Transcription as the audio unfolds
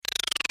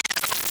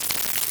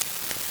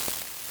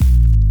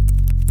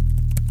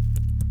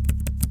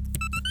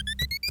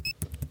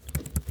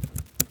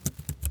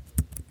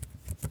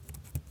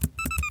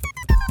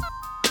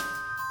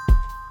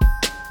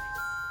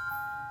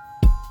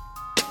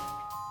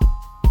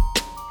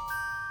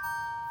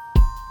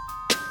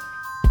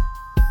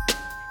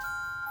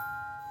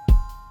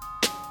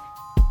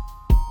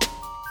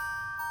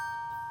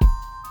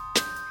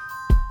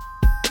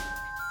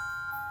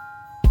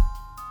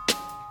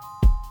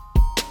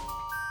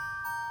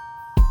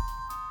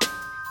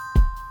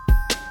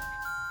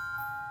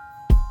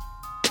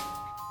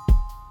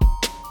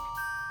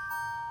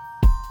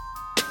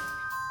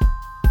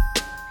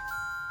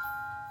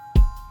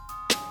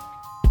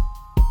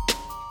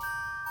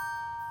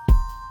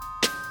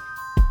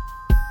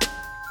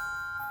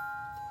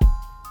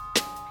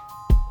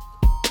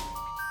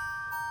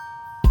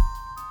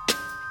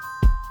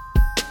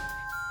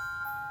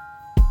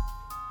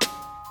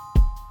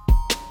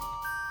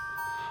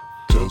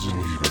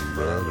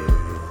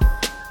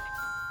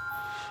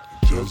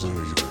doesn't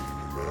even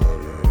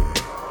matter.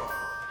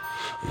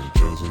 It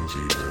doesn't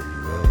even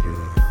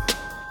matter.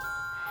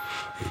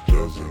 It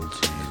doesn't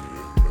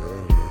even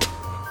matter.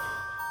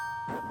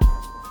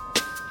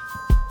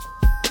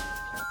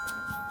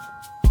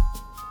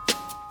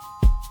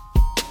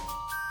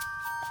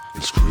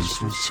 It's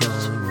Christmas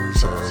time,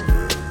 it's time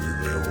to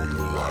there on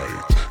the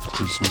light. It's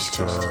Christmas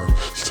time,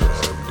 it's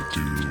time to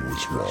do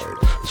what's right.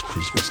 It's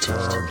Christmas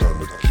time, time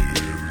to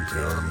give,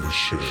 time to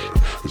share.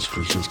 It's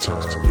Christmas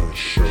time to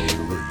show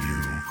that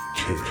you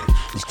care.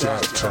 It's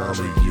that time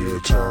of year,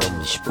 time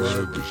to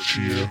spread the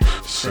cheer.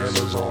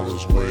 Santa's on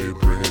his way,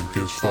 bringing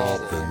gifts fall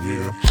and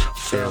year.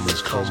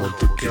 Families coming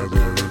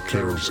together,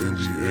 carols in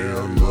the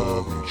air,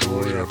 love and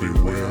joy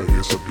everywhere.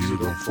 It's a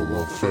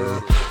beautiful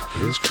affair.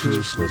 It's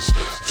Christmas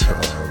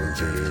time and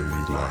then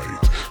we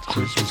light.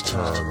 Christmas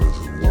time is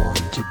the one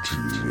to do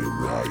it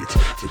right.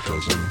 It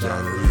doesn't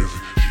matter if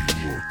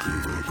you are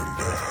good and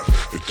bad.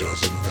 It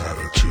doesn't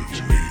matter to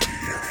me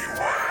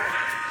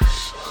anyways.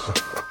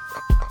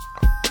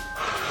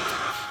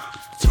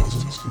 It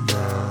doesn't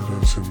matter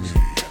to me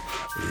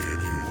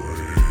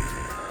anyway.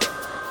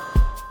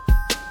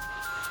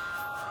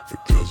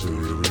 It doesn't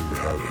really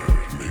matter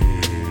to me.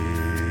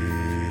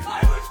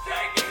 I was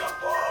taking a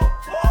poop.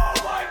 Oh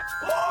my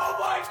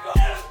God.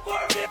 And a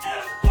scorpion.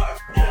 What?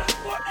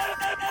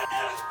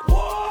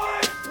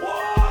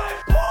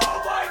 Oh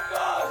my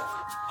God.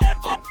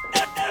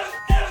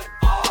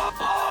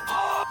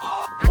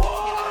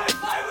 What?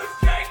 I was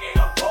taking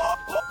a poop.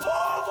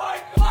 Oh my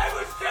God. I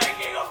was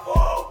taking a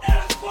poop. And a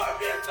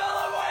scorpion fell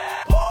on my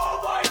head. Oh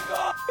my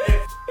God.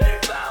 It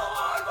fell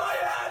on my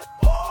head.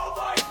 Oh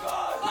my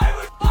God. I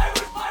was.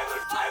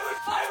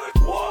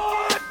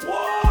 What?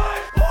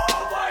 Oh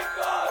my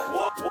God.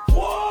 What?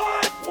 Oh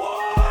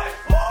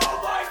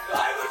my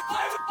God.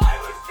 I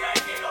was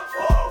taking a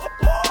poop.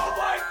 Oh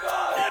my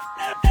God.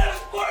 And a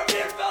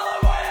scorpion fell on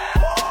my head.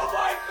 Oh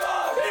my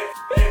God.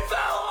 It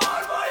fell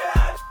on my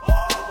head.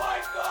 Oh my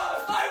God.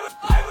 I was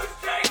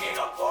taking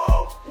a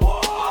poop.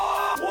 What?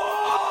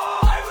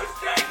 I was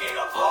taking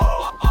a poop.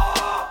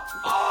 What?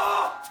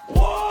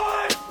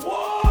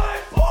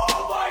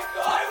 Oh my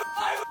God.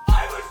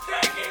 I was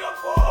taking a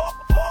poop.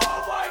 Oh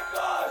my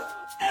God.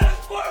 And a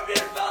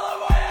scorpion fell on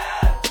my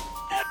head.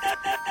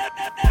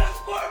 And a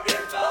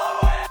scorpion fell on my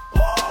head.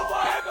 Oh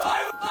my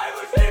God.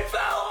 It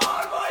fell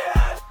on my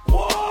head.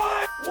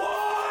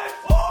 What?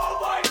 Oh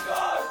my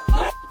God.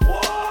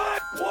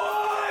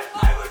 What?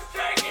 I was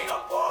taking a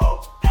poop.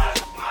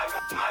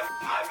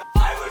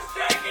 I was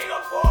taking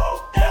a poop.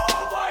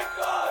 Oh my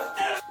God.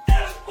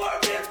 And a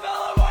scorpion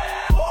fell on my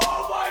head.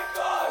 Oh my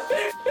God.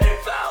 It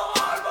fell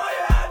on my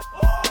head.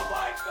 Oh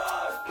my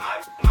God.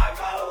 I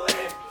gotta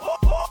leave. Oh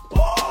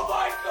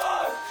my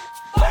God.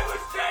 I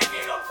was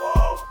taking a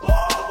poop.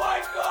 Oh my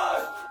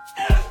God.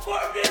 And a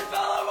scorpion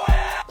fell on my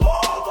head.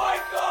 Oh my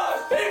God.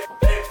 It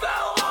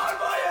fell on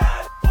my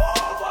head.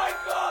 Oh my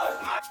God.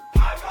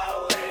 I gotta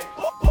leave.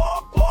 Oh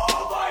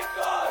my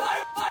God.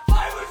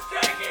 I was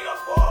taking a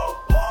poop.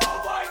 Oh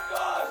my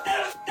God.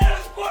 And a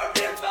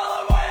scorpion fell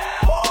on my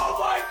head. Oh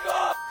my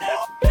God.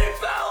 It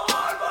fell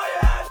on my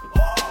head.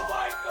 Oh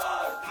my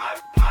God.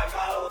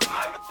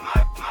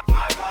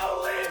 I gotta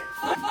leave.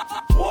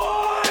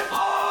 What?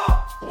 Oh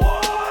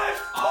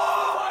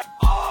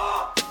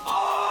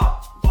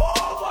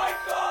my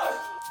God.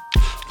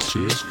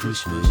 It's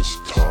Christmas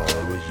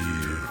time of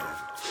year.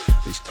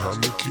 It's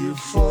time to give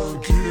fun,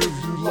 give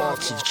you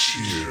lots of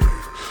cheer.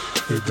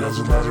 It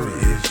doesn't matter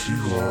if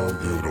you are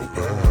good or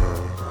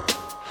bad.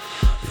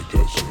 It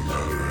doesn't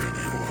matter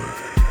anyway.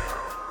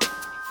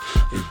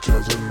 It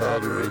doesn't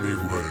matter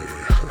anyway.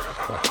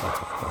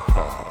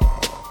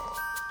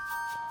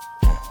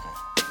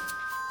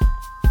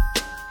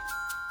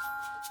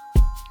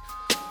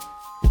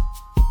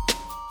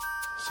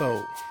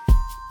 So,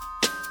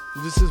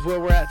 this is where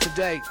we're at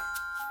today.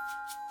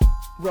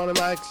 Running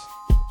mics,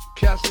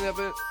 casting up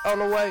it on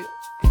the way.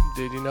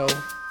 Did you know?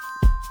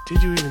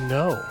 Did you even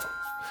know?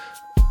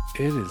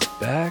 It is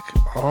back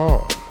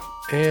on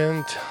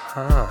in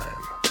time.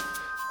 I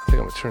think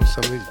I'm gonna turn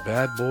some of these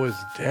bad boys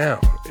down.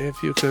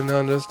 If you can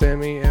understand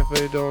me, if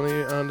they don't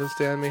even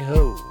understand me,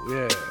 who?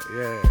 Yeah.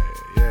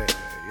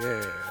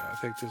 I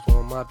think this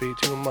one might be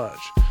too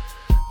much.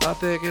 I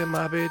think it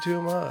might be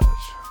too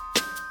much.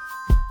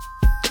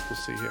 We'll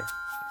see here.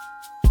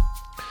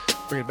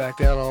 Bring it back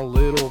down a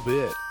little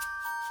bit.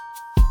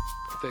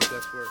 I think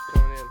that's where it's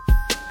coming in.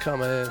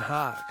 Coming in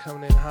hot.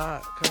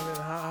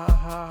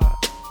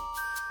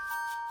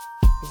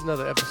 This is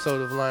another episode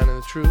of Line in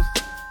the Truth.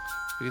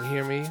 You can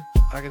hear me,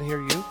 I can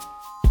hear you,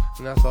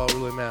 and that's all that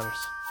really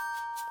matters.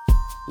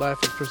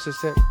 Life is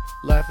persistent,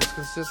 life is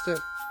consistent,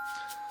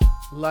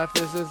 life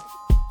is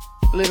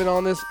living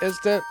on this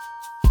instant.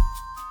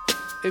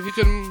 If you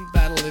couldn't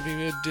battle, if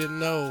you didn't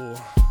know,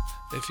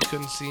 if you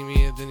couldn't see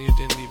me, then you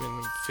didn't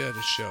even feel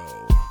the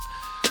show.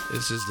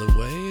 This is the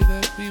way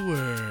that we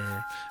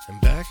were, and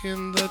back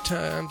in the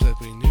times that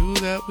we knew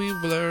that we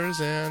blurs,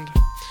 and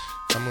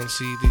I'm gonna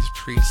see these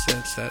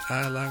presets that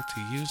I like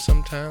to use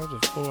sometimes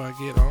before I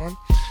get on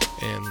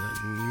and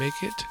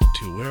make it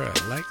to where I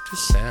like to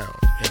sound.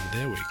 And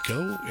there we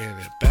go, and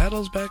it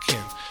battles back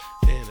in.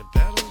 And it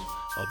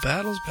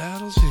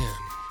battles in.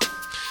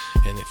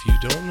 And if you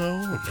don't know,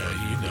 now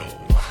you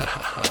know.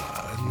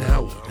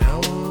 now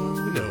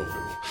you know.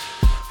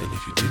 And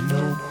if you didn't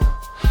know,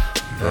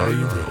 now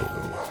you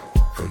know.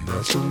 And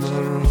that's a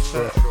matter of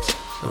fact.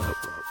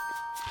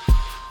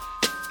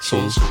 So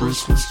it's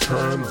Christmas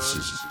time. This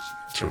is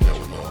turn that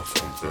one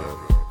off like that.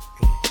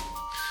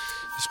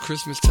 It's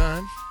Christmas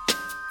time.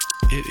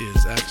 It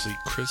is actually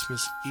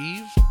Christmas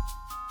Eve.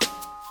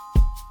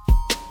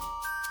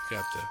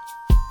 Got the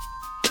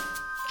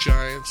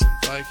Giants and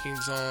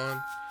Vikings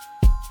on.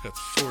 Got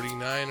the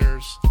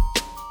 49ers.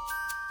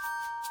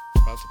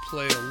 About to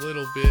play a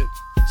little bit.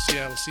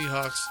 Seattle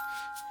Seahawks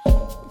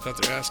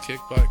got their ass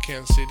kicked by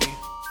Kansas City.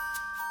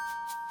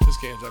 This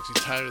game's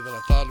actually tighter than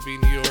I thought it'd be.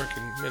 New York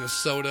and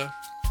Minnesota.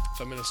 I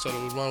thought Minnesota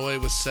would run away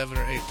with 7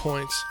 or 8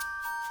 points.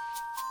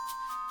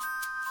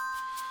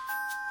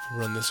 I'll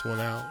run this one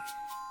out.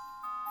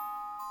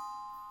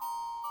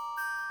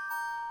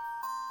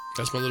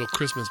 That's my little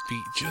Christmas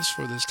beat just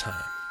for this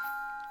time.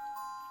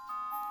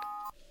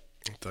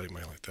 I thought you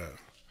might like that.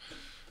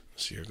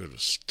 Let's see here, go to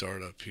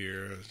start up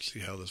here.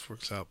 See how this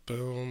works out.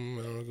 Boom.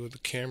 I'm gonna go with the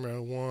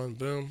camera. 1,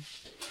 boom.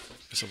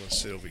 Guess I'm gonna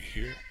sit over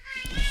here.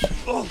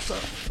 Oh,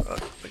 sorry.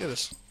 Look at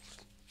this.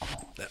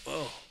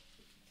 Oh.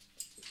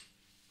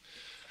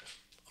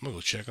 I'm gonna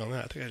go check on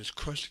that. I think I just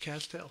crushed a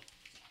cat's tail.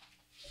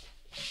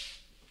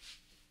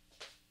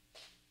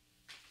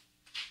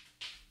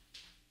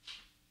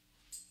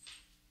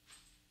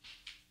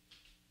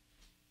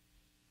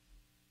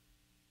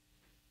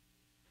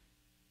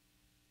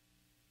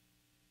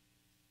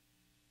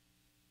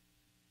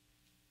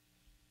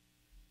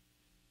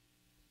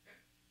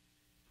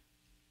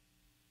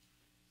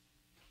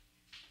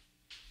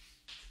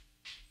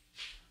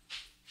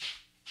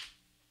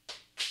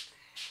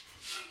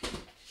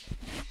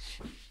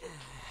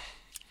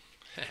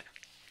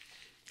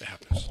 That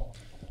happens.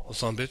 Well,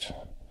 son, bitch. You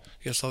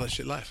guys saw that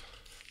shit live.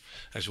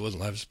 Actually, it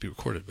wasn't live. It's be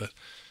recorded, but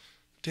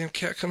damn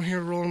cat come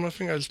here rolling my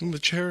finger. I just moved the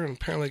chair and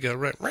apparently got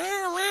right.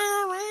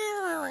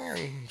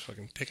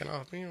 Fucking taking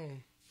off.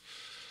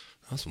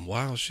 That's some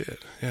wild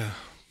shit. Yeah.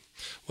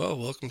 Well,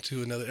 welcome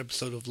to another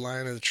episode of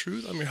Line of the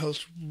Truth. I'm your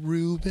host,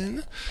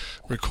 Ruben.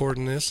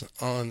 Recording this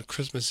on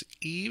Christmas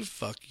Eve.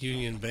 Fuck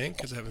Union Bank,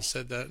 because I haven't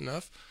said that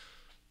enough.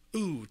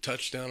 Ooh,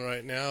 touchdown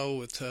right now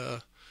with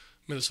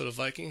Minnesota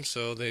Vikings,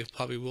 so they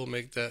probably will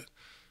make that.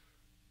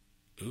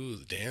 Ooh,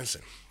 the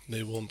dancing.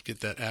 They won't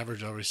get that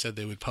average. I already said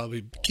they would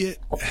probably get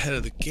ahead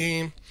of the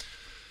game.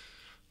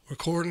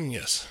 Recording,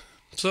 yes.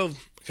 So,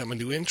 I got my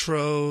new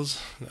intros.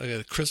 I got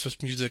the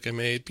Christmas music I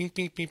made. Bing,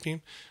 bing, bing,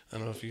 bing. I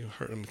don't know if you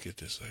heard them. Get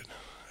this. I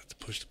have to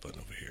push the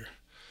button over here.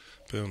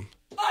 Boom.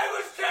 I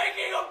was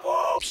taking a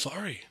poop!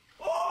 Sorry.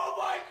 Oh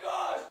my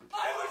gosh!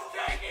 I was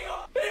taking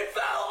a... He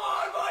fell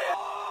on my head!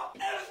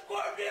 And a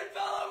scorpion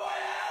fell on my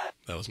head!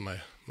 That was my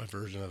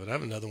version of it. I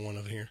have another one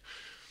over here.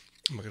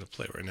 I'm not going to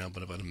play it right now,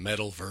 but about a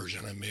metal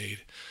version I made.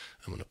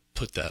 I'm going to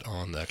put that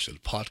on actually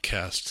the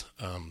podcast.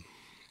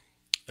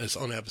 It's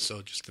on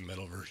episode, just the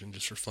metal version,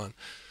 just for fun.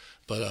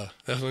 But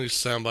that's only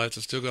sound bites.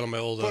 I still got on my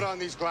old... Put on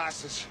these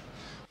glasses.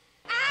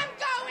 I'm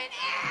going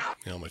out!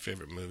 You know, my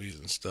favorite movies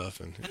and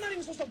stuff. And I'm not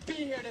even supposed to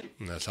be here today.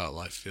 And that's how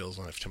life feels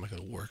when every time I go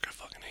to work. I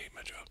fucking hate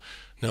my job.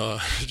 No,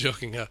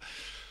 joking.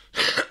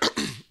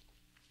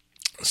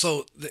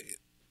 So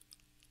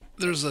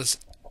there's this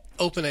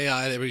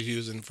OpenAI that we're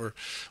using for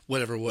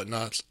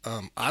whatnots.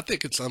 I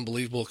think it's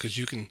unbelievable because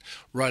you can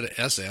write an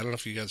essay. I don't know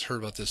if you guys heard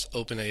about this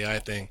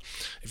OpenAI thing.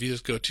 If you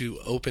just go to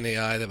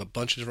OpenAI, they have a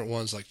bunch of different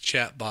ones like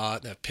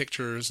chatbot, they have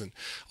pictures and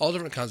all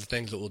different kinds of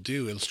things that will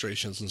do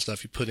illustrations and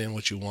stuff. You put in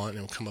what you want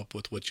and it'll come up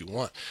with what you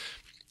want.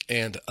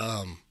 And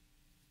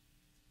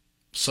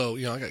so,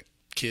 I got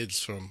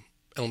kids from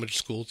elementary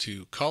school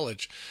to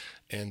college,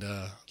 and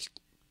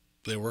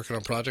they're working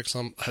on projects.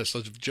 I had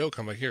such a joke.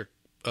 I'm like, here,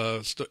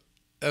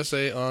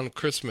 essay on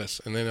Christmas,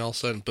 and then all of a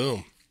sudden,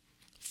 boom,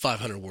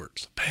 500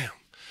 words, bam.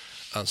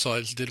 So I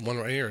just did one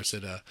right here. I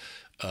said,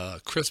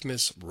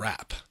 Christmas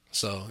rap.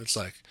 So it's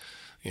like,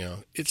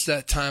 it's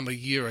that time of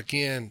year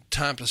again,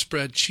 time to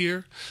spread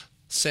cheer.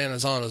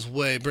 Santa's on his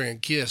way, bringing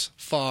gifts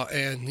far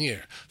and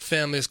near.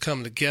 Families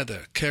come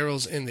together,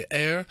 carols in the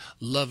air,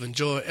 love and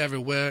joy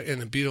everywhere in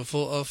a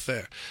beautiful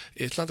affair.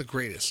 It's not the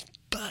greatest,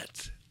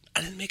 but I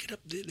didn't make it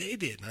up. They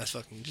did. And I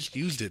fucking just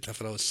used it. That's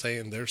what I was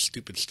saying. Their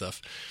stupid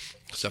stuff,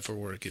 except for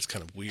where it gets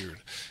kind of weird.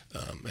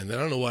 And then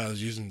I don't know why I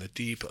was using the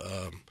deep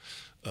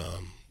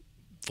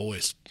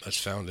voice. I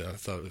just found it. I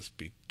thought it would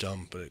be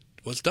dumb, but it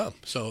was dumb.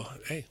 So,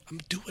 hey, I'm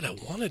going to do what I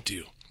want to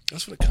do.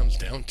 That's what it comes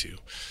down to.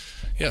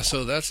 Yeah,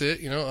 so that's it.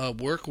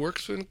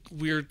 Work's been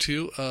weird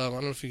too. I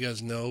don't know if you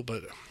guys know,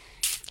 but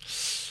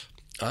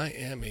I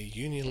am a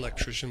union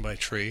electrician by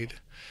trade.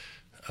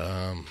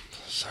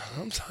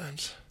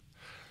 Sometimes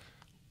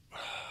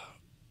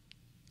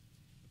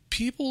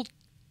people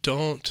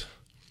don't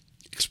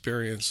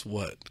experience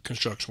what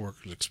construction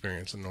workers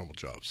experience in normal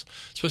jobs,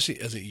 especially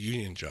as a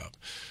union job.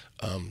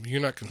 You're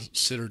not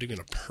considered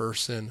even a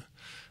person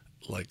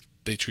like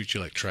they treat you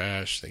like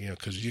trash,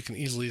 because you can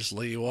easily just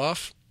lay you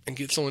off and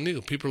get someone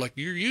new. People are like,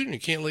 you're union, you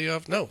can't lay you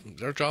off. No,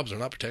 their jobs are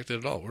not protected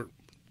at all.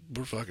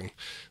 We're fucking,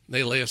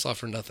 they lay us off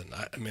for nothing.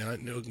 I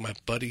know my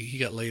buddy, he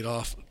got laid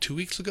off 2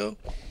 weeks ago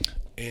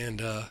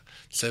and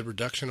said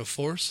reduction of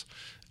force.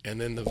 And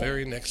then the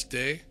very next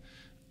day,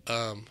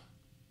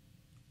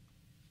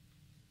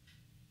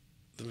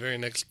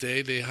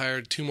 they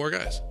hired 2 more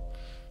guys.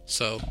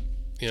 So,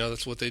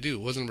 that's what they do.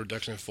 It wasn't a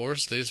reduction of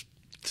force. They just,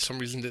 for some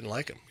reason, didn't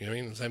like him. You know what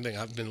I mean? The same thing.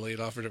 I've been laid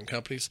off for different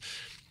companies.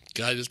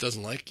 Guy just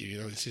doesn't like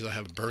you. He sees I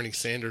have a Bernie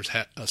Sanders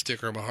hat, a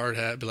sticker on my hard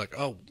hat. Be like,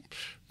 oh,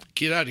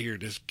 get out of here,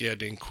 this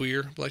goddamn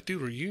queer. Be like,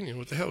 dude, we're union.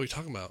 What the hell are we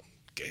talking about?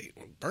 Gay,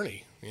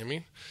 Bernie. You know what I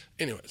mean?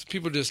 Anyways,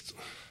 people just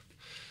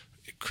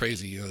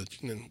crazy.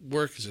 And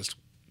work is just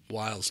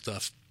wild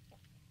stuff.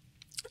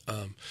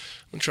 I'm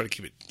gonna try to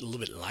keep it a little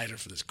bit lighter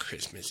for this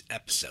Christmas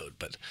episode.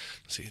 But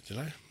let's see,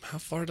 how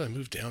far did I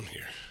move down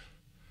here?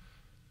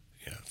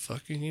 Yeah,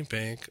 fuck Union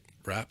Bank,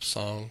 rap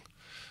song,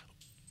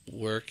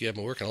 work. Yeah, I've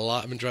been working a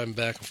lot. I've been driving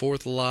back and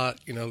forth a lot.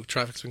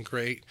 Traffic's been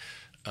great.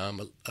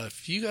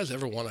 If you guys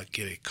ever want to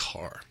get a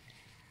car,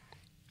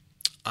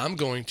 I'm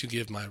going to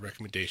give my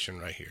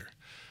recommendation right here.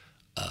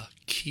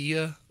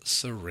 Kia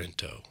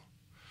Sorento.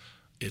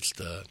 It's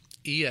the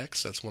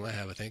EX. That's one I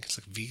have, I think. It's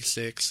like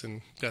V6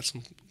 and got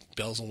some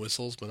bells and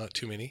whistles, but not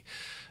too many.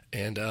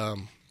 And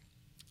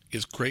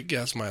it's great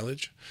gas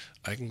mileage.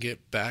 I can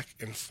get back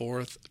and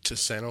forth to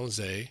San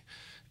Jose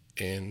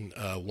in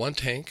one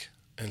tank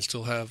and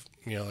still have,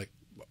 like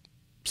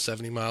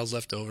 70 miles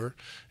left over.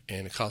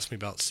 And it cost me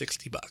about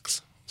 $60.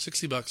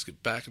 $60 to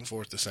get back and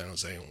forth to San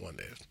Jose in one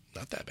day.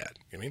 Not that bad,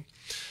 you know what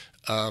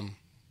I mean?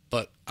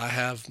 But I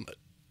have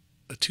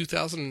a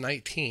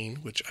 2019,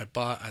 which I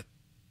bought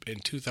in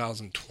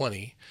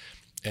 2020,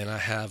 and I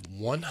have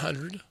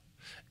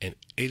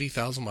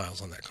 180,000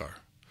 miles on that car.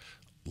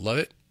 Love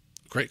it.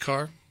 Great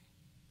car.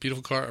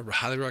 Beautiful car. I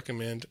highly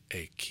recommend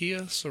a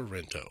Kia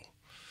Sorento.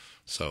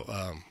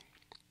 So,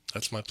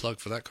 that's my plug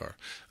for that car.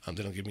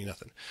 They don't give me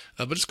nothing.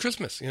 But it's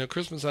Christmas.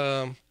 Christmas,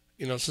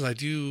 since I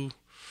do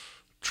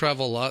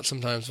travel a lot,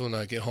 sometimes when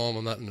I get home,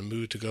 I'm not in the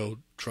mood to go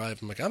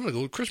drive. I'm like, I'm going to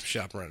go Christmas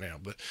shopping right now.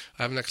 But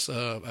I have I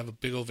have a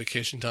big old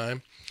vacation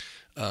time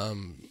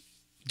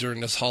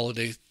during this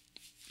holiday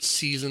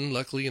season.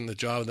 Luckily, and the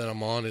job that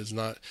I'm on is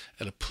not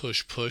at a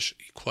push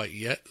quite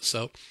yet.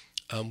 So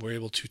we're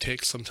able to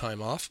take some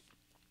time off.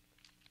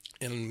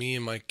 And me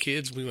and my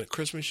kids, we went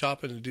Christmas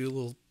shopping to do a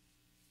little,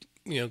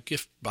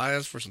 gift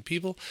buys for some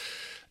people.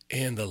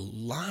 And the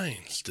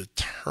lines to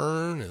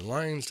turn and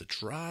lines to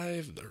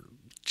drive, they're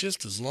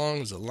just as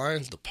long as the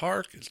lines to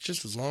park. It's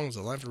just as long as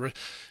the line for.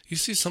 You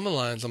see some of the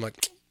lines, I'm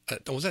like, I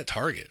was at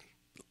Target.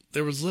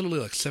 There was literally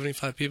like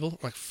 75 people.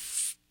 I'm like,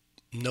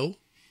 no,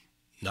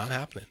 not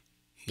happening.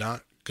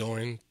 Not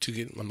going to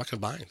get. I'm not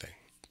going to buy anything.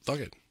 Fuck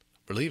it.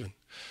 We're leaving.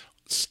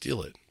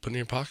 Steal it. Put it in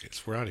your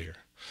pockets. We're out of here.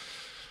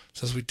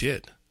 So as we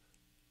did.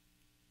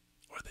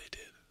 Or they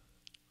did.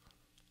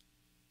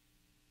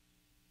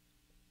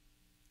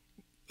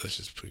 That's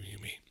just between you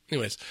and me.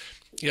 Anyways,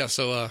 yeah,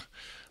 so,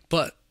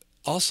 but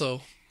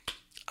also,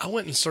 I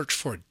went and searched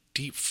for a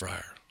deep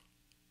fryer.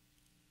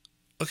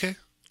 Okay?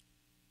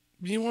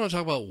 You want to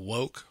talk about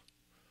woke?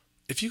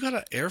 If you got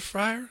an air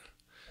fryer,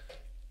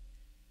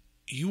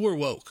 you are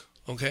woke,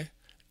 okay?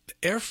 The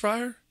air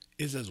fryer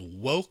is as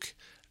woke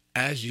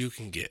as you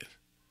can get,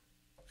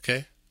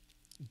 okay?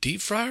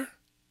 Deep fryer,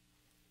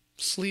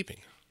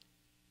 sleeping.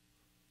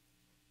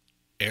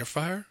 Air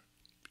fryer,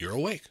 you're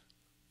awake,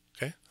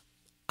 okay?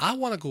 I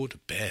want to go to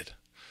bed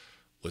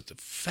with the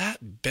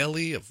fat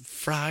belly of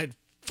fried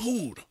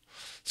food.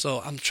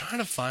 So I'm trying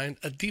to find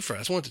a deep fryer.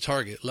 I just went to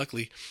Target.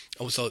 Luckily,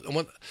 I want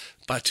to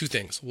buy 2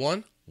 things.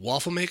 1,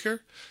 waffle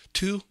maker.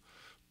 2,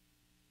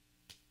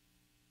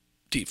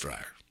 deep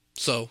fryer.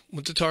 So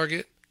went to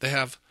Target. They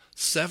have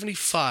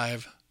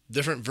 75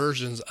 different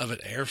versions of an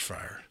air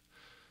fryer.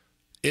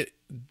 It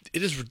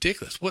is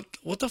ridiculous.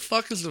 What the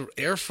fuck is the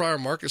air fryer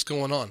market's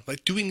going on?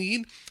 Like, do we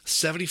need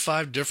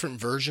 75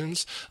 different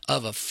versions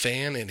of a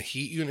fan and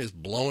heat unit is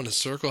blowing a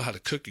circle how to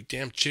cook your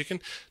damn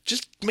chicken?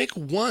 Just make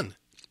one.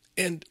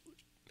 And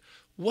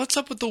what's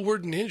up with the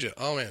word ninja?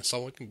 Oh man,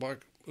 someone can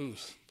bark. Ooh,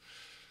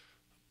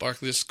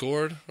 Barkley just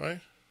scored, right?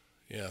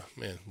 Yeah,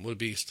 man, what a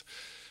beast.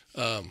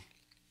 Do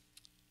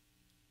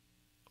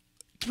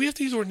we have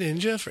to use the word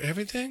ninja for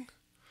everything?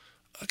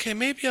 Okay,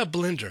 maybe a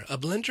blender. A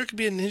blender could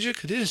be a ninja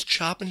because it is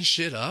chopping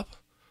shit up.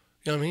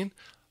 You know what I mean?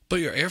 But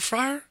your air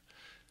fryer,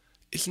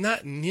 it's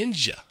not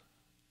ninja.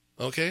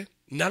 Okay?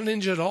 Not a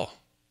ninja at all.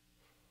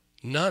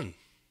 None.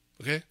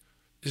 Okay?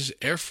 This is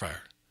air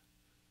fryer.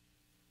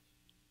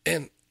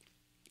 And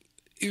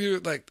either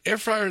like air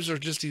fryers are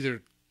just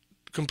either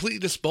completely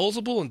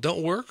disposable and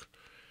don't work.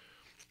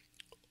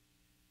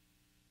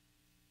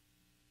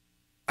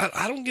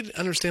 I don't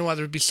understand why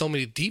there'd be so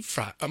many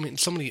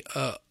so many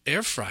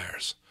air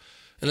fryers.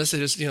 Unless they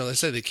just, they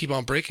say they keep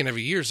on breaking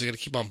every year, so you got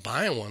to keep on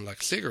buying one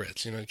like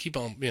cigarettes, keep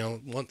on,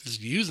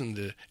 just using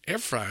the air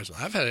fryers.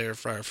 I've had an air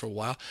fryer for a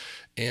while,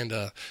 and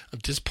I'm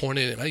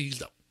disappointed, and I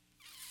used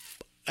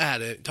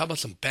at it. Talk about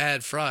some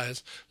bad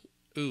fries.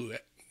 Ooh,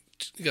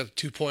 you got a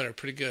 2-pointer,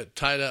 pretty good.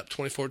 Tied up,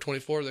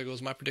 24-24. There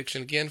goes my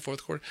prediction again,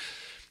 fourth quarter.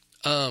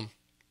 But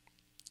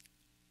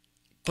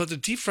the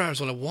deep fryer is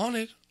what I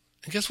wanted.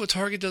 And guess what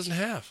Target doesn't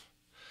have?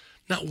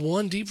 Not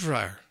one deep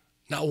fryer.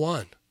 Not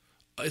one.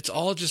 It's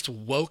all just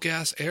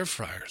woke-ass air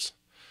fryers.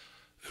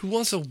 Who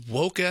wants a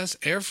woke-ass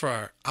air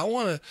fryer? I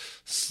want a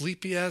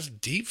sleepy-ass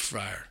deep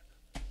fryer.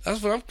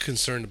 That's what I'm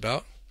concerned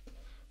about.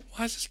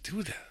 Why does this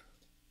do that?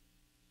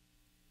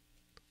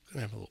 I'm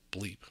going to have a little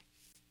bleep.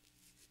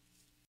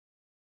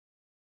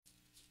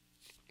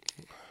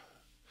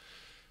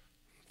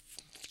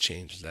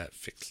 Change that,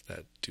 fix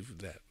that, do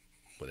that,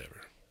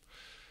 whatever.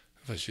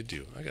 If I should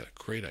do, I got a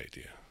great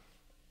idea.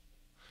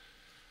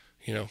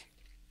 You know,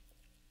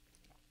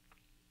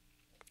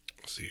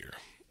 let's see here.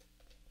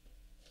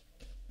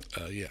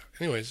 Yeah.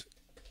 Anyways.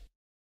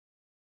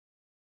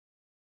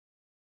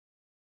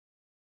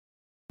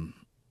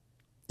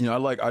 You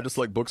know, I just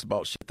like books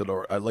about shit that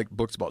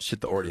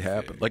already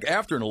happened. Like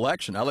after an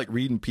election, I like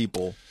reading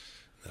people.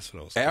 That's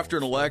what I was. After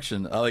an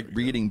election, I like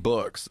reading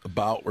books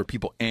about where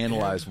people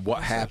analyze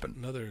what happened.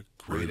 Another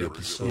great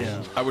episode.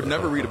 Yeah. I would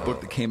never read a book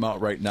that came out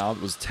right now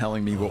that was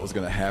telling me what was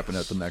going to happen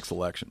at the next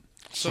election.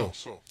 So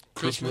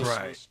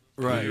Christmas.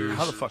 Right.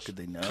 How the fuck could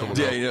they know?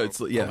 Yeah, you know, it's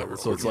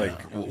So it's like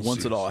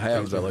once it all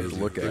happens, I like to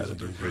look at it.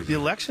 The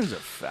elections are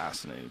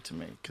fascinating to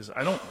me because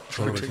I don't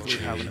particularly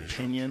have an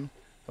opinion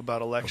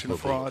about election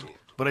fraud,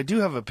 but I do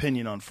have an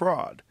opinion on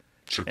fraud.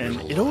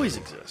 And it always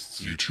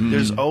exists.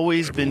 There's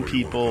always been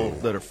people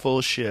that are full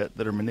of shit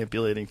that are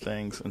manipulating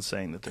things and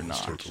saying that they're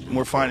not. And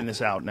we're finding this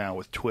out now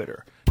with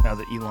Twitter. Now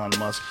that Elon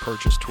Musk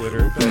purchased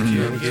Twitter,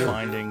 he's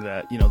finding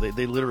that, you know,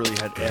 they literally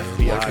had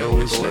FBI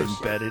people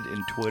embedded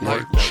in Twitter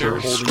that were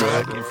holding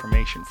back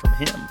information from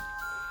him.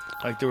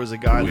 Like there was a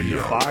guy that he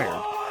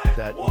fired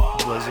that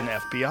was an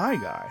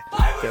FBI guy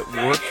that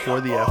worked for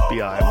the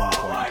FBI at one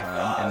point in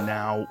time and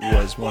now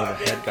was one of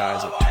the head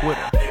guys at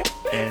Twitter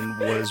and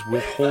was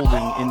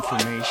withholding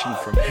information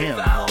from him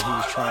while he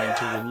was trying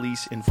to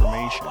release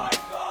information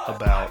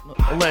about,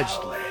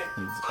 allegedly,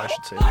 I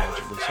should say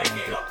allegedly, so I don't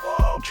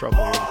get in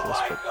trouble here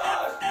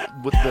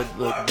with this,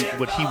 but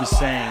what he was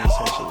saying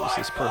essentially was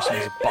this person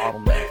is a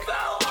bottleneck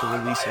to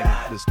releasing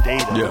this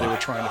data. Yeah. They were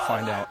trying to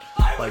find out,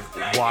 like,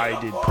 why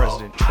did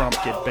President Trump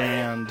get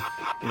banned?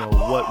 You know,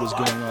 what was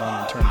going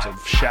on in terms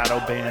of shadow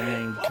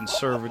banning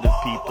conservative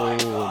people,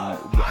 and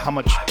how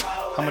much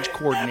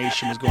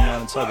coordination was going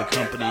on inside the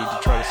company to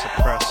try to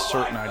suppress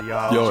certain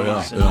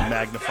ideologies and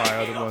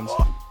magnify other ones.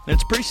 And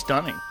it's pretty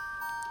stunning.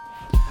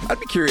 I'd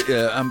be curious.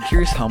 I'm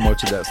curious how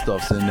much of that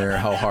stuff's in there,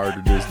 how hard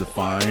it is to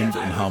find, and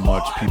how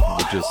much people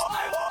are just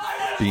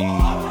being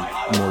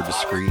more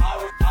discreet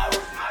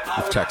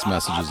with text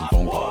messages and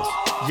phone calls.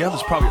 Yeah,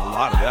 there's probably a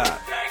lot of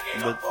that.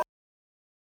 But